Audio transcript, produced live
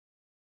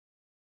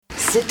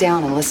sit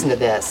down and listen to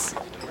this.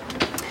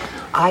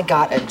 I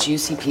got a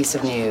juicy piece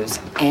of news,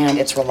 and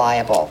it's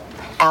reliable.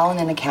 Alan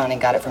in accounting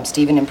got it from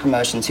Stephen in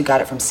promotions, who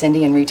got it from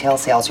Cindy in retail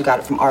sales, who got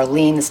it from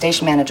Arlene, the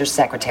station manager's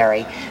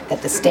secretary,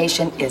 that the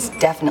station is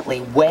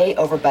definitely way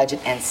over budget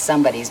and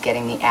somebody's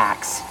getting the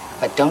axe.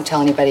 But don't tell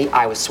anybody,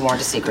 I was sworn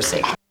to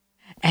secrecy.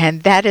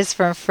 And that is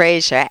from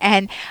Frasier.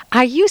 And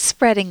are you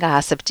spreading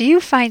gossip? Do you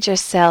find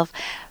yourself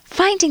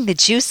finding the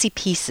juicy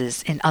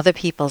pieces in other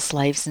people's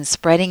lives and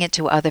spreading it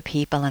to other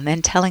people and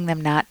then telling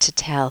them not to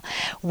tell?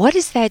 What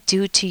does that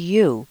do to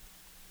you,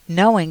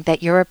 knowing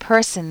that you're a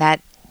person that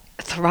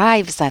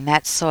thrives on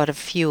that sort of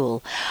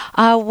fuel?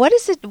 What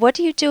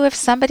do you do if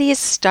somebody is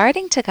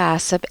starting to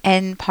gossip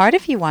and part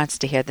of you wants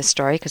to hear the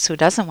story, because who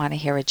doesn't want to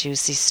hear a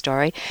juicy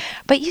story,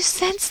 but you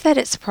sense that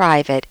it's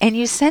private and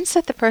you sense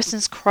that the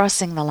person's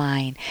crossing the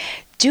line?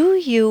 Do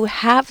you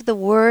have the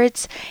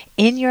words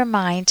in your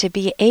mind to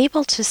be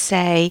able to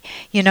say,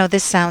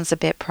 this sounds a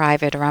bit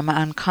private, or I'm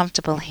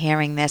uncomfortable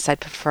hearing this,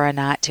 I'd prefer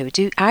not to?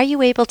 Are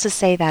you able to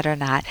say that or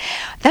not?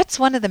 That's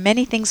one of the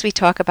many things we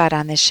talk about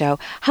on this show,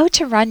 how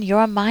to run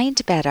your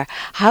mind better,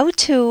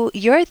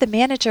 you're the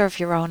manager of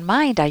your own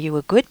mind. Are you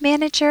a good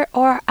manager,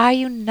 or are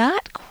you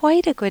not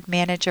quite a good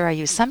manager? Are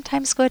you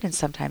sometimes good and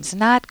sometimes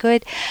not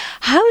good?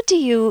 How do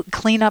you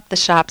clean up the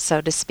shop,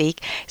 so to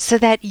speak, so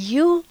that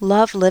you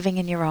love living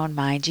in your own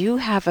mind? You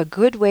have a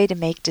good way to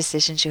make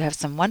decisions. You have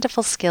some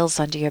wonderful skills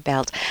under your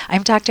belt.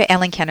 I'm Dr.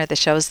 Ellen Kenner. The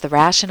show is The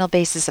Rational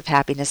Basis of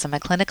Happiness. I'm a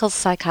clinical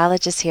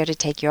psychologist here to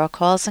take your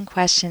calls and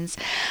questions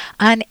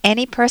on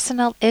any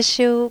personal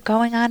issue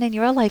going on in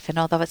your life. And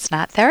although it's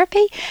not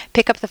therapy,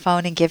 pick up the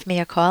phone and give me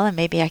a call, and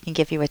maybe I can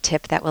give you a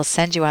tip that will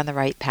send you on the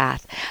right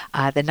path.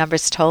 The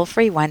number's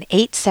toll-free,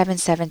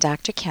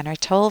 1-877-Dr. Kenner,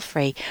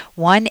 toll-free,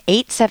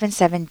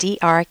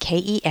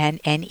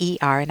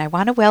 1-877-DRKENNER. And I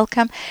want to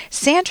welcome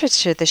Sandra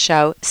to the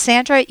show.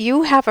 Sandra,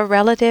 you have a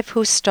relative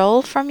who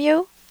stole from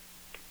you?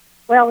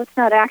 Well, it's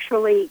not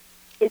actually.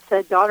 It's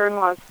a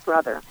daughter-in-law's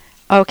brother.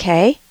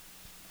 Okay.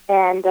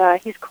 And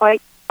he's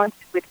quite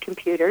talented with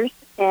computers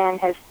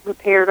and has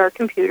repaired our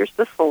computers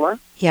before.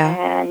 Yeah.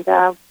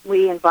 And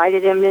we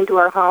invited him into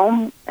our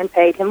home and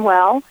paid him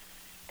well,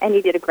 and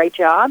he did a great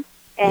job.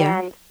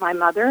 And my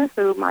mother,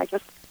 whom I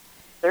just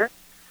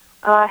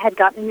had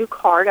gotten a new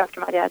card after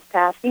my dad's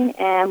passing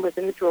and was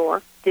in the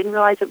drawer. Didn't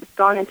realize it was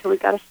gone until we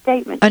got a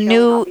statement. A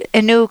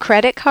new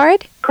credit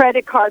card?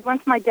 Credit card.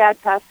 Once my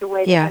dad passed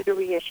away, they had to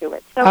reissue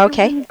it. So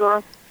okay. In the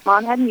drawer,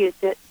 Mom hadn't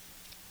used it.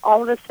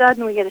 All of a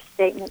sudden, we get a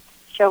statement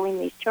showing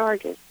these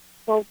charges.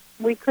 Well,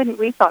 we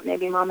thought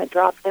maybe Mom had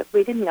dropped it.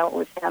 We didn't know it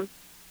was him.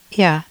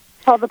 Yeah.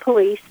 Called the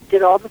police,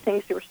 did all the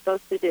things they were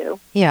supposed to do.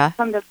 Yeah.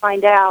 Come to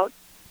find out,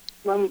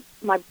 when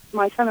my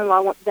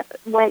son-in-law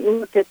went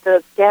and looked at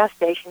the gas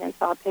station and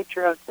saw a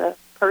picture of the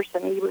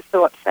person, he was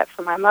so upset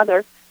for my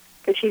mother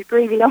because she's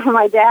grieving over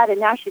my dad, and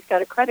now she's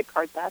got a credit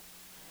card theft.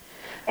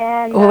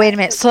 And wait a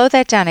minute. Slow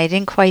that down. I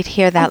didn't quite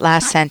hear that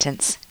last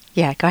sentence.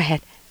 Yeah, go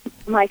ahead.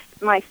 My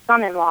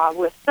son-in-law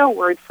was so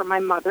worried for my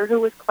mother,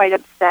 who was quite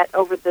upset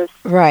over this.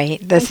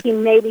 Right.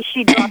 Thinking maybe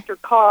she dropped her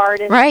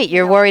card. And, right.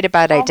 You're worried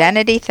about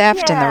identity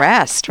theft and the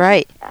rest.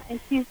 Right. And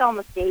she's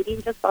almost 80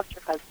 and just lost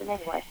her husband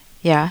anyway.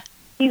 Yeah.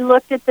 He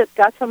looked at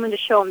got someone to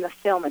show him the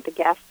film at the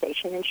gas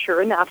station, and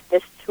sure enough,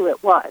 this is who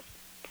it was.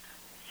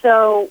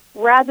 So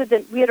rather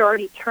than, we had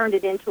already turned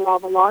it into all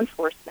the law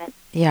enforcement.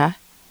 Yeah.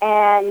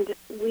 And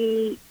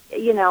we,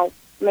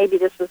 maybe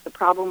this was the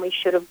problem. We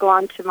should have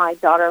gone to my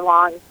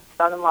daughter-in-law and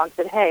son-in-law and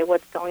said, hey,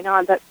 what's going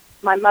on? But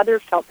my mother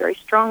felt very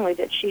strongly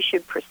that she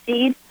should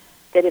proceed,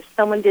 that if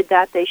someone did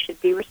that, they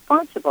should be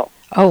responsible.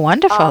 Oh,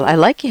 wonderful. I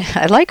like you.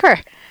 I like her.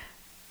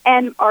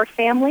 And our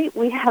family,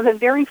 we have a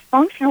very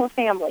functional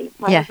family.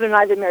 My husband and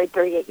I have been married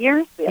 38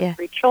 years. We have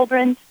 3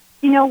 children.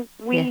 We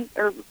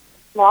are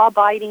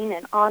law-abiding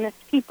and honest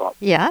people.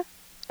 Yeah.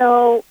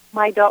 So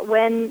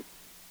when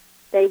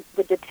the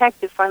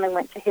detective finally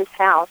went to his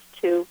house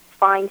to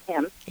find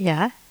him,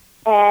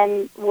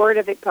 and word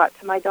of it got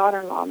to my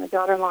daughter-in-law, and the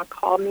daughter-in-law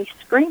called me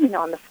screaming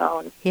on the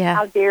phone. Yeah.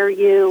 How dare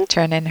you?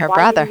 Turn in her Why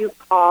brother. Why did you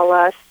call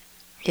us?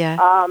 Yeah.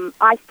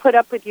 I've put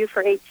up with you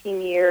for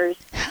 18 years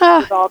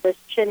with all this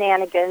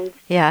shenanigans.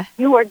 Yeah.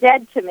 You are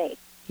dead to me.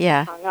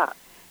 Yeah. Hung up.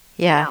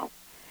 Yeah. Now,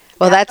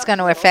 well, that's going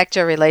to affect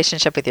your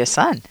relationship with your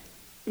son.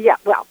 Yeah,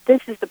 well,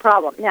 this is the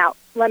problem. Now,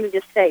 let me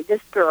just say,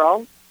 this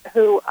girl,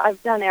 who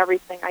I've done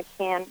everything I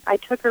can, I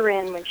took her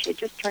in when she had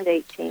just turned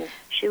 18.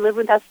 She lived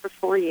with us for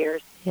 4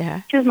 years.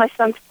 Yeah. She was my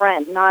son's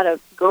friend, not a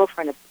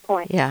girlfriend at the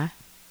point. Yeah.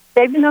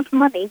 Saved enough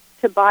money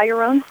to buy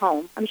her own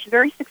home. I mean, she's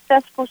very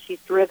successful.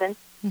 She's driven.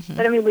 Mm-hmm.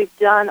 But, I mean, we've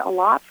done a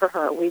lot for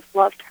her. We've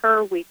loved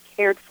her. We've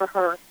cared for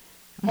her.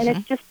 Mm-hmm. And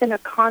it's just been a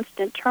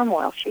constant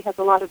turmoil. She has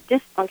a lot of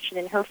dysfunction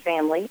in her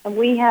family, and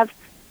we have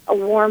a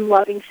warm,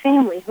 loving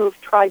family who have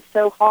tried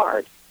so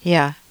hard.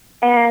 Yeah.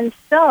 And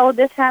so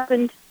this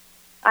happened.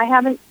 I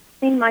haven't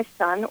seen my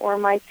son or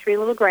my 3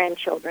 little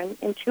grandchildren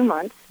in 2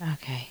 months.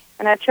 Okay.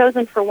 And I've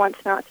chosen for once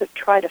not to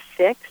try to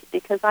fix,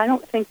 because I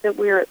don't think that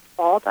we're at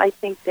fault. I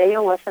think they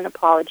owe us an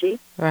apology.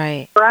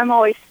 Right. Or I'm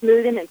always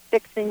smoothing and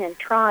fixing and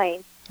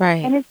trying.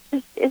 Right. And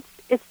it's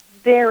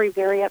very,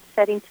 very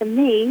upsetting to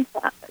me.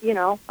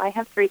 I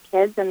have 3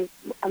 kids, and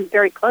I'm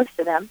very close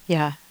to them.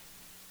 Yeah.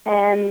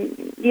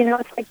 And,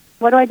 it's like,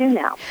 what do I do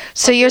now?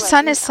 So your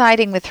son is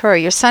siding with her.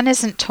 Your son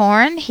isn't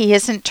torn? He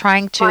isn't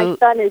trying to... My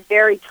son is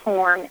very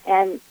torn,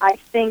 and I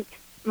think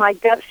my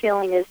gut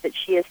feeling is that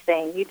she is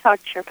saying, you talk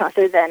to your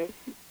mother, then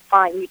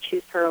fine, you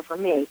choose her over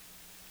me.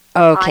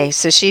 Okay,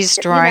 so she's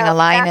drawing a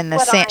line in the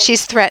sand.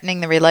 She's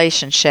threatening the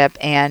relationship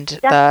and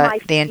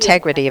the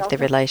integrity of the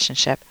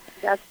relationship.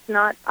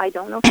 I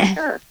don't know for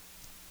sure.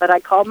 But I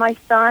called my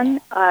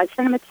son, I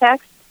sent him a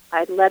text.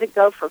 I let it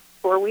go for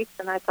 4 weeks,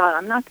 and I thought,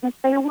 I'm not going to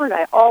say a word.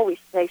 I always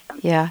say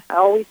something. Yeah. I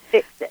always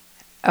fix it.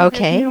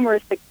 Okay. There's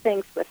numerous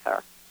things with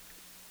her.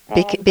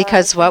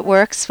 Because what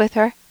works with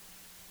her?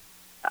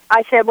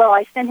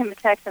 I sent him a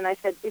text, and I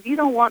said, if you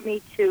don't want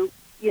me to,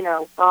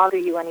 bother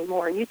you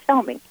anymore, you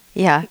tell me.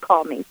 Yeah. He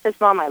called me. He says,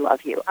 Mom, I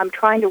love you. I'm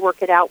trying to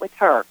work it out with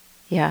her.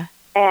 Yeah.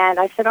 And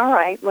I said, all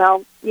right,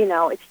 well,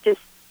 it's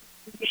just,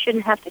 you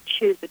shouldn't have to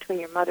choose between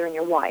your mother and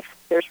your wife.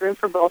 There's room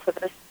for both of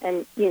us.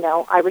 And,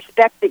 I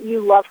respect that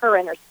you love her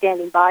and are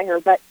standing by her,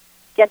 but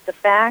get the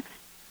facts.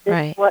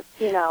 Right. What,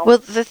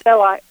 Well,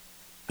 so I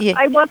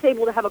was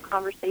able to have a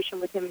conversation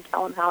with him and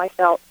tell him how I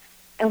felt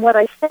and what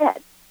I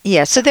said.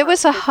 Yeah, so there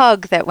was a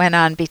hug that went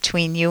on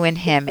between you and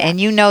him,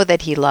 and you know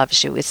that he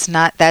loves you.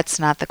 That's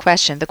not the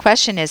question. The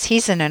question is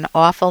he's in an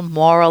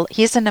immoral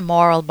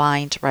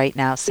bind right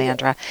now,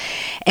 Sandra.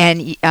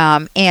 And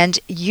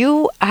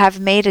you have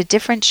made a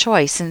different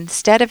choice.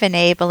 Instead of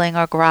enabling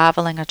or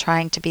groveling or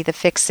trying to be the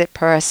fix-it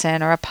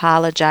person or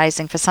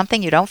apologizing for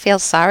something you don't feel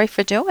sorry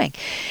for doing,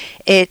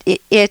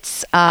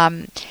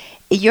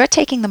 you're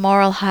taking the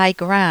moral high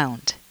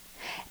ground.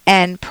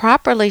 And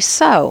properly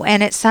so.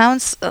 And it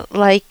sounds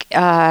like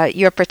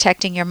you're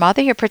protecting your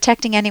mother. You're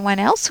protecting anyone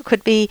else who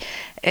could be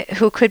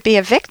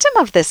a victim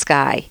of this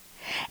guy.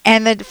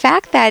 And the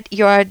fact that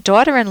your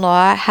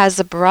daughter-in-law has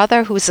a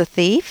brother who's a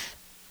thief,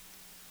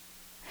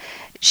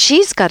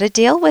 she's got to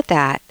deal with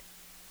that.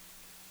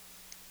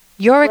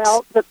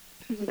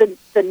 The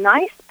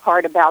nice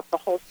part about the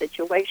whole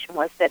situation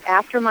was that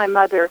after my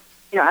mother,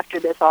 after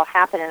this all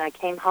happened, and I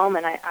came home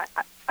and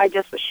I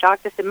just was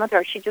shocked. I said,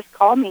 Mother, she just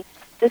called me.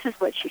 This is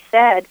what she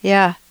said.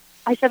 Yeah.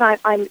 I said,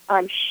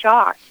 I'm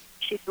shocked.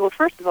 She said, well,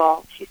 first of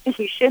all, she said,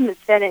 you shouldn't have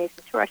said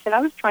anything to her. I said,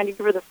 I was trying to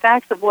give her the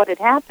facts of what had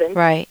happened.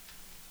 Right.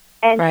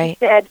 And she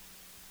said,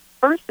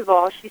 first of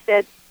all, she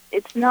said,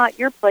 it's not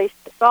your place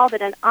to solve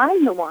it. And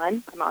I'm the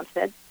one, my mom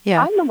said,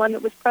 I'm the one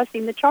that was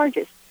pressing the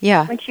charges.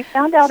 Yeah. When she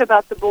found out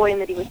about the boy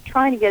and that he was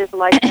trying to get his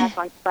life back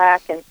on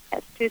track and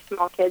has 2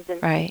 small kids and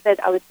said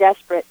I was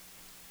desperate,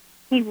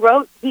 he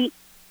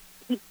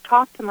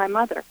talked to my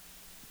mother.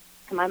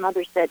 And my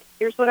mother said,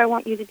 here's what I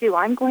want you to do.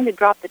 I'm going to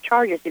drop the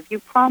charges. If you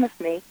promise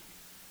me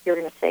you're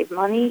going to save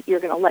money,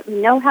 you're going to let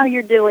me know how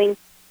you're doing,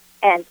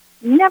 and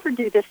never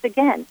do this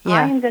again. Yeah.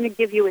 I am going to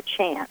give you a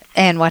chance.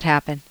 And what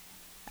happened?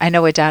 I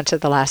know we're down to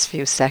the last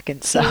few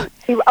seconds. So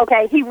he wrote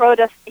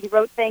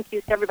thank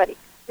yous to everybody.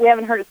 We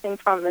haven't heard a thing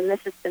from him, and this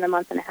has been a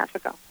month and a half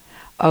ago.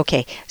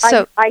 Okay.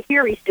 So I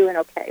hear he's doing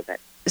okay, but...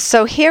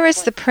 So here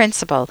is the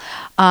principle.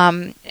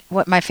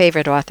 What my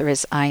favorite author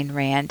is Ayn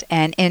Rand,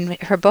 and in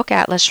her book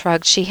Atlas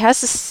Shrugged, she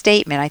has a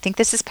statement, I think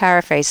this is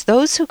paraphrased,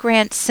 those who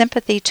grant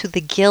sympathy to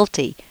the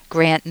guilty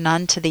grant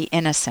none to the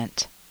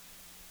innocent.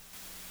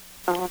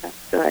 Oh,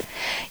 that's good.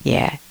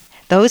 Yeah.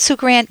 Those who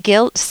grant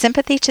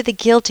sympathy to the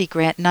guilty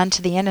grant none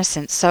to the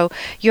innocent. So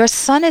your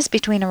son is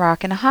between a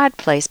rock and a hard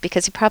place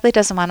because he probably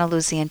doesn't want to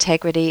lose the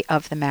integrity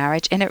of the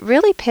marriage. And it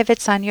really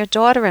pivots on your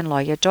daughter-in-law.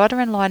 Your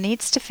daughter-in-law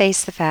needs to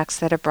face the facts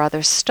that her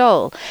brother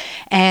stole.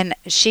 And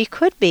she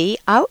could be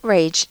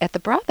outraged at the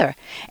brother.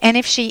 And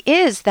if she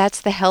is, that's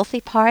the healthy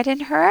part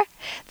in her.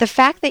 The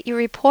fact that you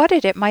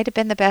reported it might have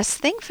been the best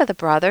thing for the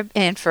brother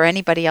and for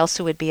anybody else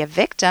who would be a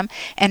victim.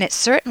 And it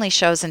certainly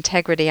shows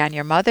integrity on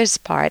your mother's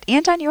part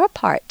and on your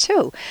part,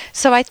 too.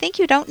 So I think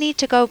you don't need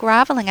to go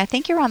groveling. I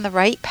think you're on the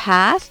right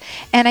path.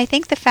 And I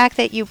think the fact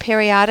that you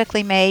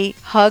periodically may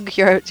hug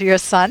your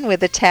son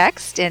with a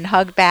text and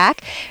hug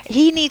back,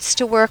 he needs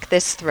to work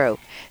this through.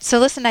 So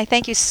listen, I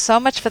thank you so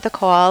much for the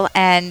call,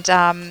 and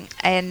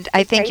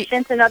I think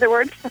patience, in other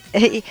words.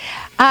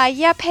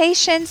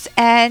 Patience,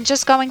 and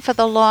just going for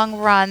the long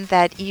run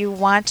that you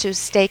want to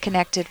stay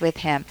connected with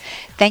him.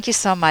 Thank you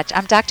so much.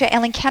 I'm Dr.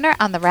 Ellen Kenner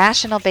on the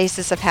Rational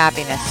Basis of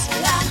Happiness.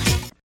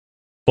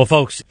 Well,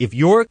 folks, if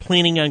you're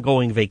planning on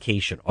going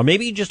vacation, or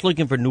maybe you're just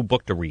looking for a new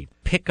book to read,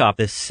 pick up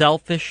The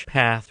Selfish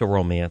Path to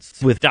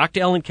Romance with Dr.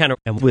 Ellen Kenner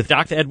and with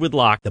Dr. Edward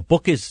Locke. The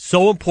book is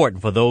so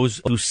important for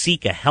those who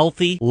seek a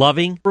healthy,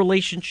 loving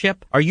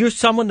relationship. Are you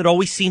someone that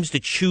always seems to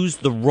choose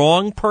the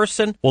wrong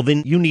person? Well,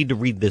 then you need to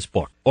read this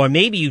book. Or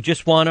maybe you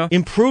just want to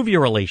improve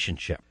your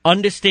relationship,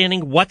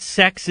 understanding what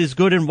sex is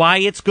good and why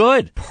it's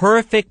good.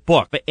 Perfect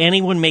book for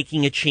anyone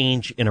making a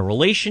change in a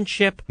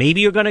relationship. Maybe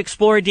you're going to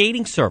explore a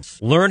dating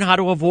service. Learn how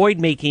to avoid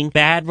making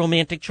bad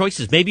romantic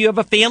choices. Maybe you have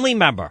a family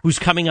member who's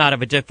coming out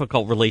of a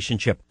difficult relationship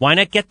relationship. Why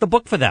not get the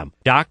book for them?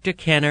 Dr.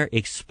 Kenner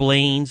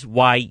explains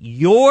why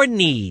your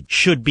need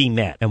should be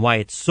met and why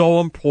it's so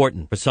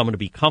important for someone to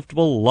be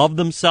comfortable, love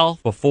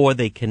themselves before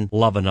they can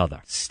love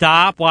another.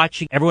 Stop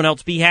watching everyone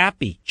else be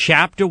happy.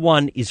 Chapter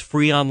 1 is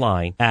free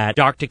online at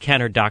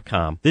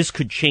drkenner.com. This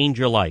could change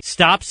your life.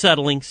 Stop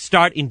settling.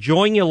 Start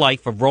enjoying your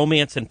life of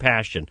romance and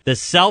passion. The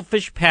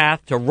Selfish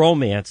Path to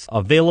Romance,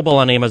 available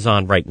on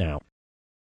Amazon right now.